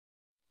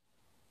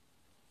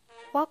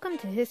Welcome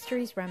to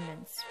History's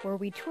Remnants, where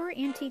we tour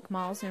antique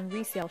malls and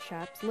resale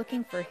shops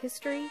looking for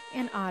history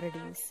and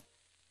oddities.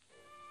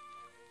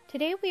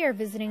 Today we are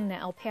visiting the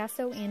El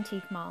Paso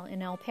Antique Mall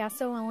in El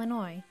Paso,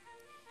 Illinois.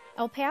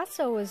 El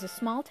Paso is a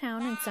small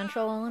town in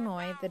central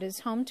Illinois that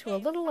is home to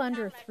a little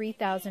under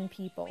 3,000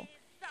 people.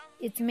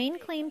 Its main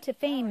claim to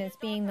fame is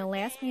being the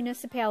last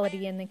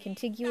municipality in the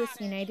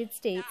contiguous United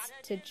States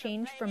to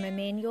change from a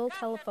manual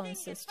telephone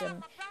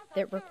system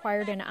that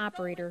required an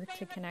operator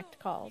to connect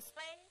calls.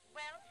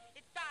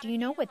 Do you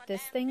know what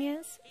this thing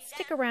is?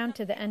 Stick around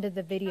to the end of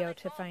the video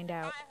to find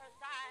out.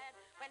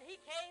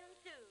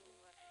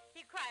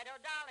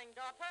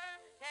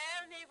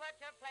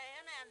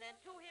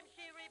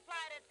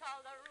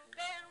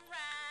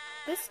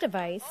 This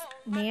device,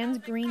 man's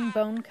green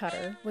bone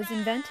cutter, was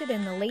invented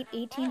in the late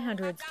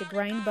 1800s to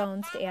grind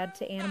bones to add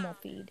to animal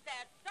feed.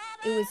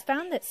 It was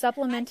found that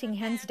supplementing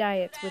hens'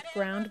 diets with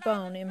ground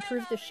bone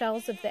improved the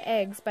shells of the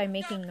eggs by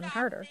making them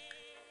harder.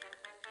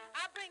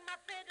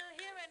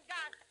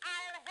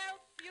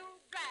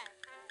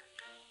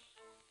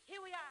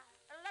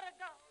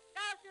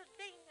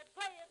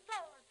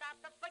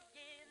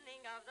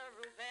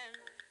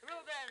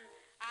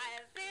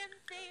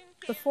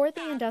 Before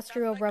the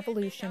Industrial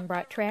Revolution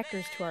brought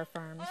tractors to our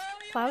farms,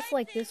 plows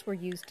like this were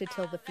used to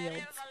till the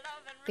fields.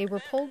 They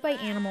were pulled by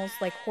animals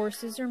like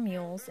horses or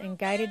mules and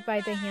guided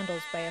by the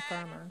handles by a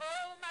farmer.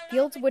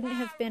 Fields wouldn't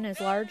have been as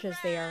large as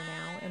they are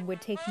now and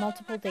would take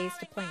multiple days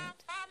to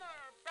plant.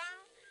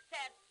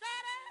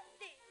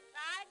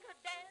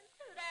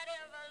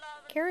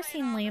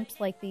 Kerosene lamps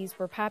like these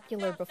were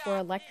popular before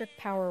electric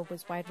power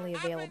was widely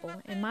available,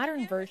 and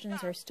modern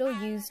versions are still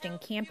used in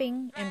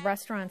camping and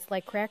restaurants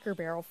like Cracker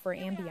Barrel for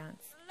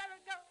ambiance.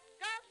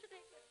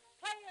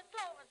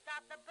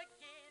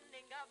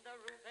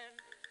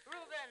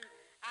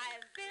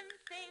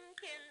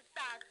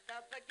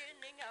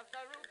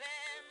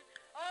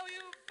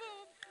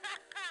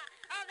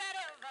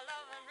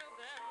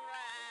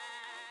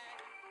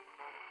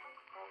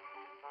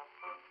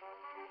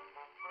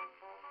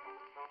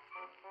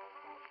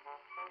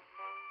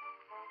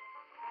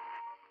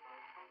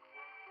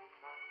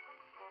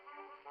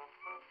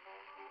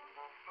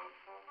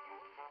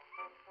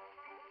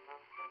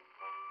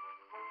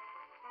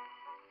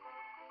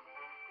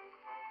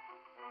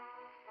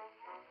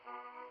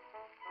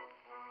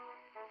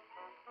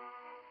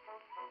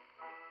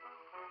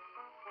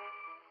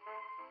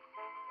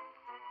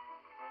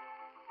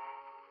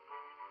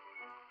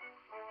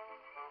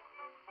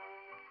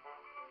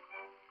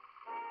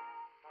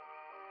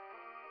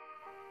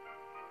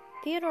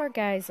 Theodore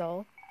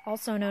Geisel,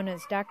 also known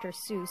as Dr.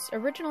 Seuss,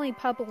 originally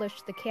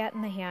published The Cat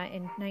in the Hat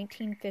in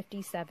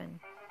 1957.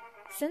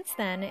 Since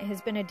then, it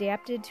has been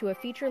adapted to a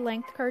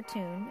feature-length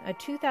cartoon, a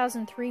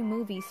 2003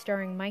 movie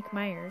starring Mike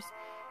Myers,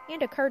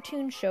 and a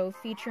cartoon show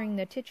featuring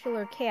the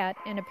titular cat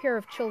and a pair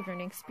of children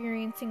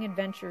experiencing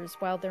adventures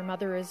while their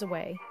mother is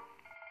away.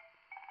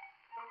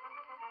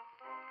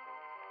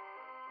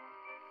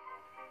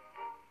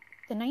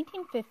 The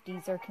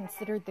 1950s are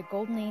considered the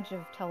golden age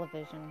of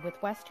television, with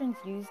westerns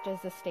used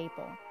as a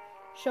staple.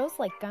 Shows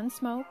like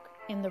Gunsmoke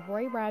and The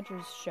Roy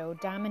Rogers Show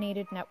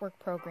dominated network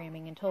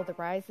programming until the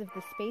rise of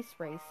the space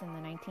race in the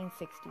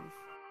 1960s.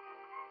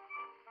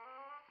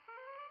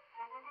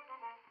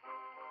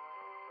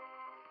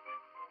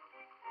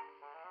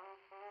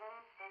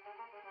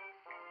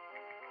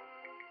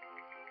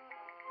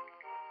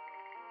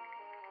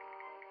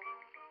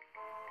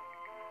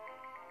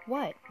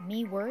 What,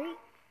 me worry?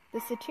 The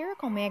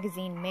satirical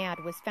magazine Mad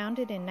was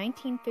founded in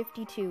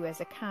 1952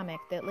 as a comic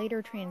that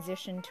later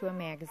transitioned to a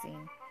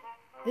magazine.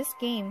 This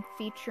game,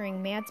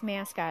 featuring Mad's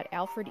mascot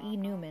Alfred E.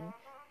 Newman,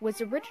 was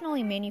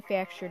originally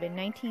manufactured in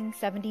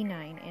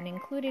 1979 and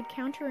included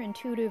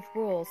counterintuitive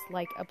rules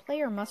like a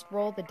player must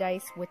roll the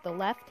dice with the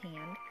left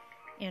hand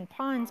and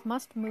pawns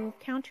must move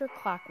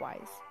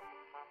counterclockwise.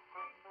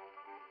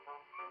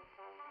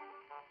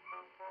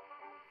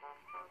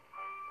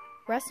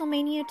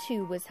 WrestleMania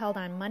 2 was held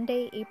on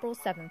Monday, April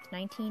 7,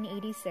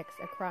 1986,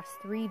 across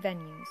 3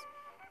 venues.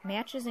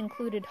 Matches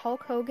included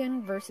Hulk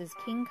Hogan vs.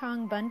 King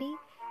Kong Bundy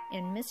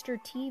and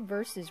Mr. T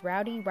vs.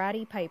 Rowdy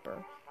Roddy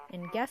Piper,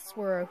 and guests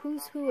were a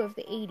who's who of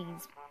the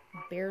 80s,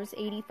 Bears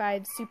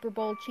 85 Super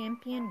Bowl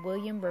champion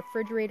William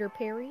Refrigerator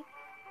Perry,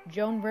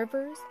 Joan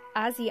Rivers,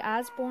 Ozzy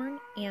Osbourne,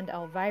 and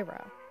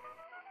Elvira.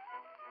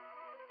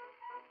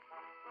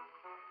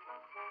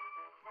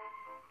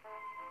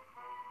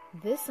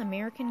 This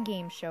American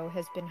game show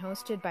has been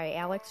hosted by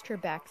Alex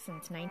Trebek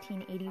since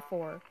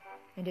 1984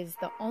 and is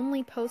the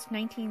only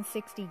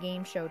post-1960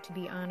 game show to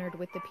be honored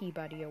with the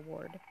Peabody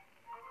Award.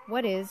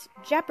 What is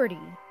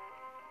Jeopardy!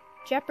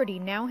 Jeopardy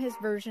now has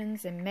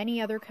versions in many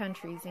other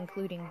countries,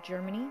 including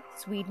Germany,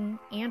 Sweden,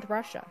 and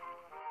Russia.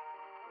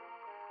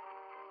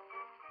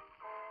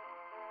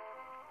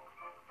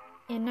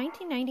 In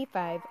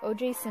 1995,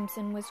 O.J.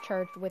 Simpson was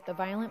charged with the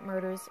violent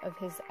murders of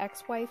his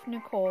ex-wife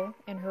Nicole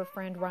and her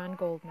friend Ron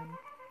Goldman.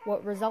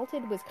 What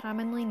resulted was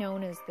commonly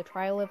known as the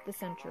trial of the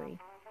century.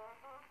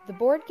 The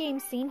board game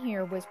seen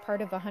here was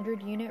part of a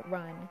 100-unit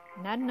run.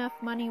 Not enough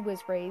money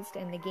was raised,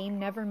 and the game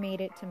never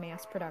made it to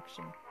mass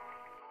production.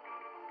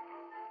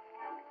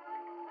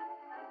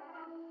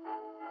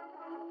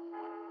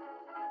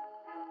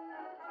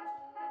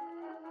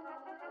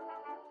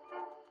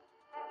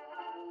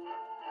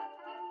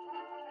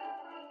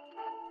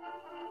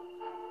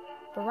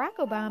 Barack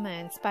Obama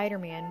and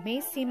Spider-Man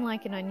may seem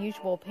like an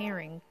unusual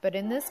pairing, but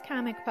in this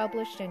comic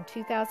published in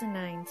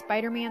 2009,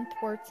 Spider-Man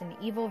thwarts an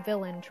evil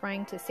villain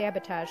trying to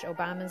sabotage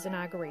Obama's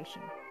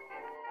inauguration.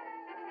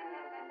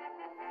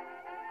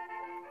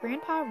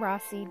 Grandpa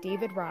Rossi,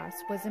 David Ross,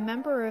 was a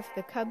member of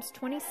the Cubs'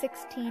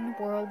 2016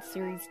 World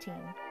Series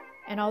team,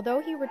 and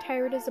although he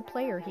retired as a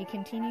player, he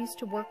continues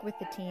to work with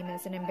the team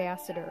as an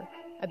ambassador,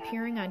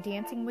 appearing on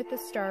Dancing with the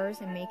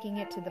Stars and making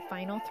it to the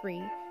Final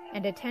Three,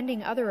 and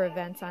attending other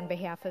events on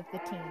behalf of the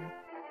team.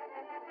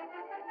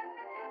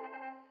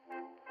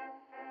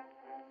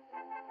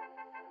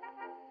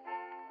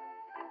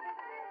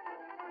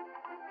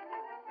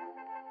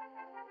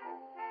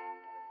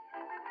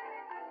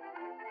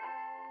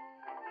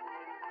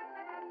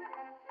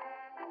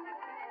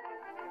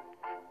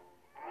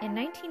 In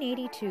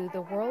 1982,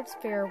 the World's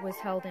Fair was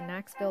held in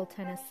Knoxville,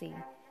 Tennessee.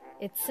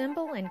 Its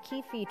symbol and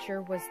key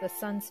feature was the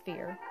Sun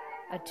Sphere,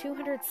 a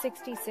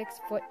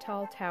 266-foot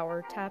tall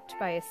tower topped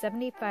by a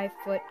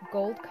 75-foot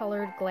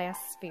gold-colored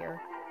glass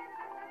sphere.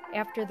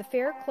 After the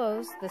fair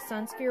closed, the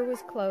Sun Sphere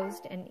was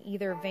closed and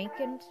either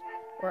vacant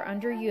or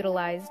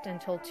underutilized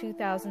until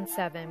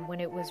 2007,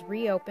 when it was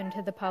reopened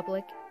to the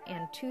public,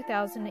 and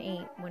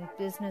 2008, when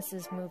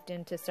businesses moved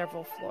into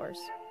several floors.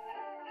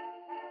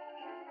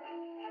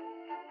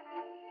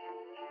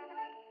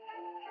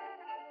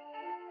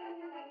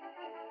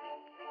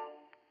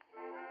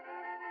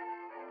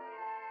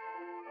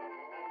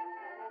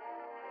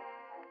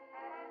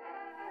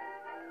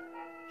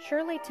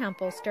 Shirley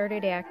Temple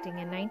started acting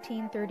in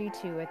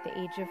 1932 at the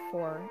age of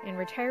 4 and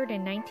retired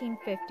in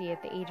 1950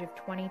 at the age of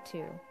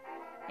 22.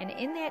 And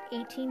in that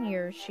 18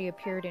 years, she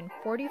appeared in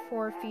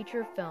 44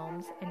 feature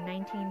films and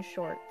 19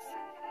 shorts.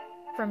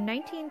 From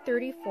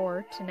 1934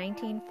 to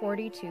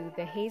 1942,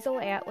 the Hazel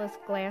Atlas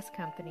Glass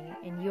Company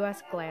and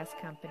U.S. Glass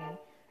Company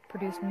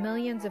produced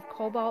millions of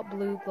cobalt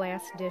blue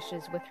glass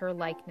dishes with her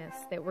likeness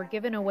that were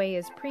given away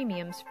as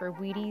premiums for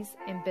Wheaties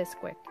and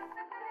Bisquick.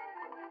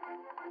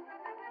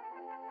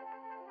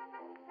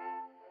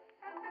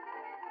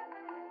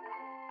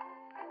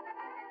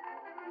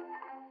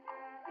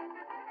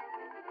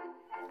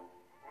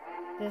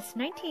 This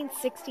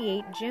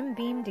 1968 Jim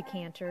Beam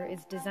decanter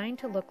is designed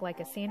to look like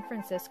a San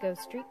Francisco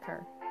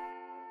streetcar.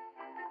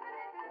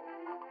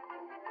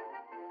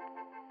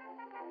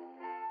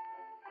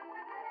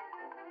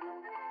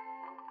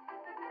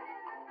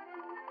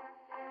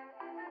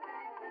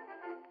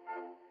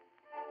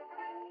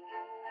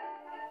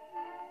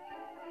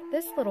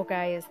 This little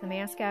guy is the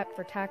mascot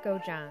for Taco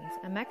John's,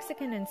 a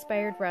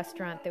Mexican-inspired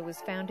restaurant that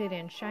was founded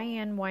in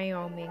Cheyenne,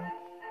 Wyoming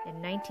in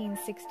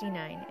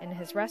 1969 and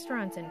has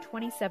restaurants in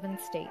 27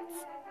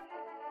 states.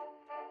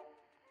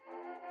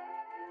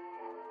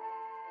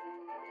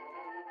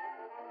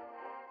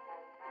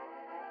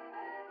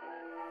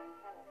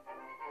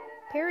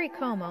 Perry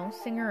Como,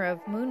 singer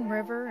of Moon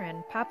River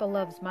and Papa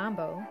Loves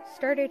Mambo,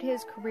 started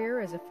his career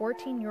as a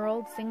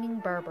 14-year-old singing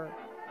barber.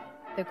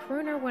 The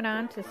crooner went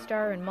on to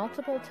star in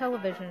multiple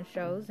television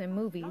shows and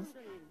movies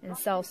and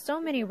sell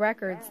so many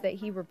records that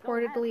he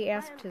reportedly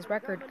asked his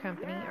record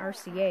company,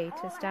 RCA,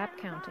 to stop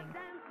counting.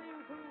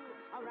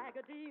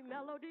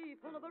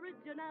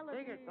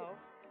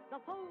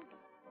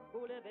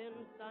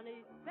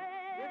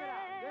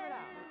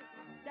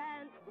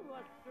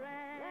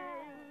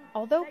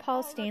 Although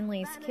Paul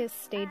Stanley's Kiss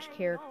stage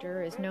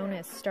character is known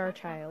as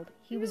Starchild,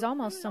 he was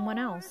almost someone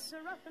else.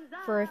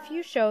 For a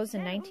few shows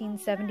in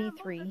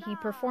 1973, he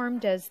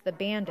performed as the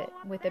Bandit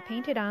with a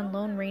painted-on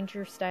Lone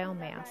Ranger-style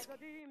mask.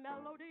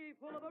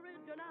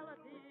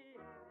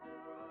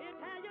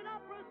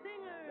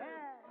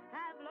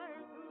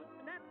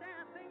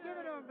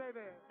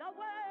 The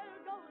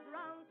world goes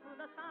round to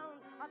the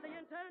sound of the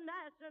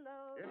international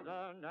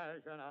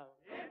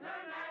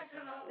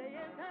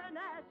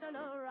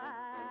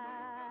ride.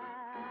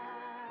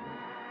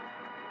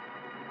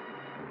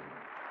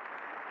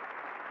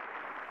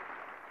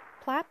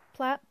 Plop,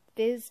 plop,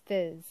 fizz,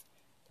 fizz.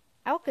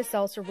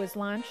 Alka-Seltzer was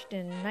launched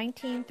in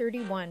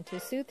 1931 to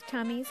soothe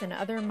tummies and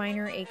other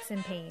minor aches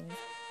and pains.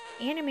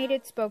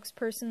 Animated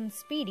spokesperson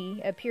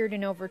Speedy appeared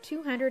in over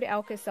 200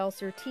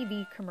 Alka-Seltzer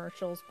TV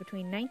commercials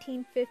between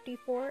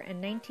 1954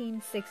 and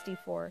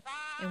 1964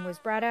 and was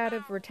brought out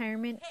of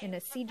retirement in a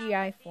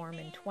CGI form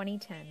in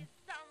 2010.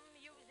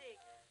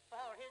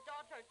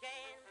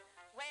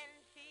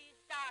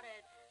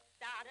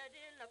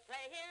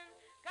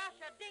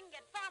 Gosh, I didn't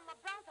get Farmer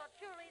Brown, thought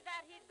surely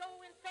that he'd go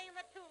insane.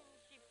 The tune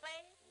she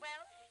played,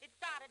 well, it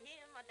started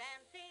him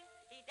a-dancing.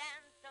 He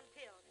danced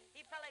until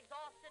he fell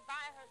exhausted by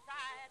her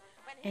side.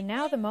 And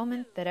now the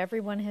moment that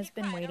everyone has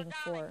been waiting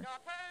for.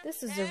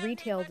 This is a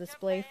retail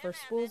display for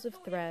spools of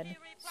thread.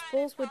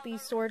 Spools would be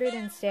sorted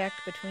and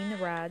stacked between the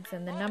rods,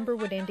 and the number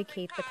would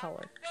indicate the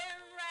color.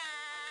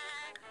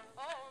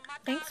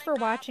 Thanks for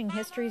watching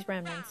History's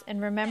Remnants,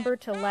 and remember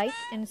to like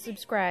and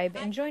subscribe,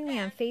 and join me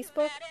on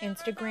Facebook,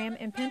 Instagram,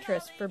 and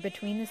Pinterest for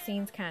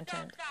between-the-scenes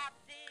content.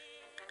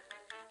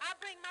 I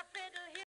bring my fiddle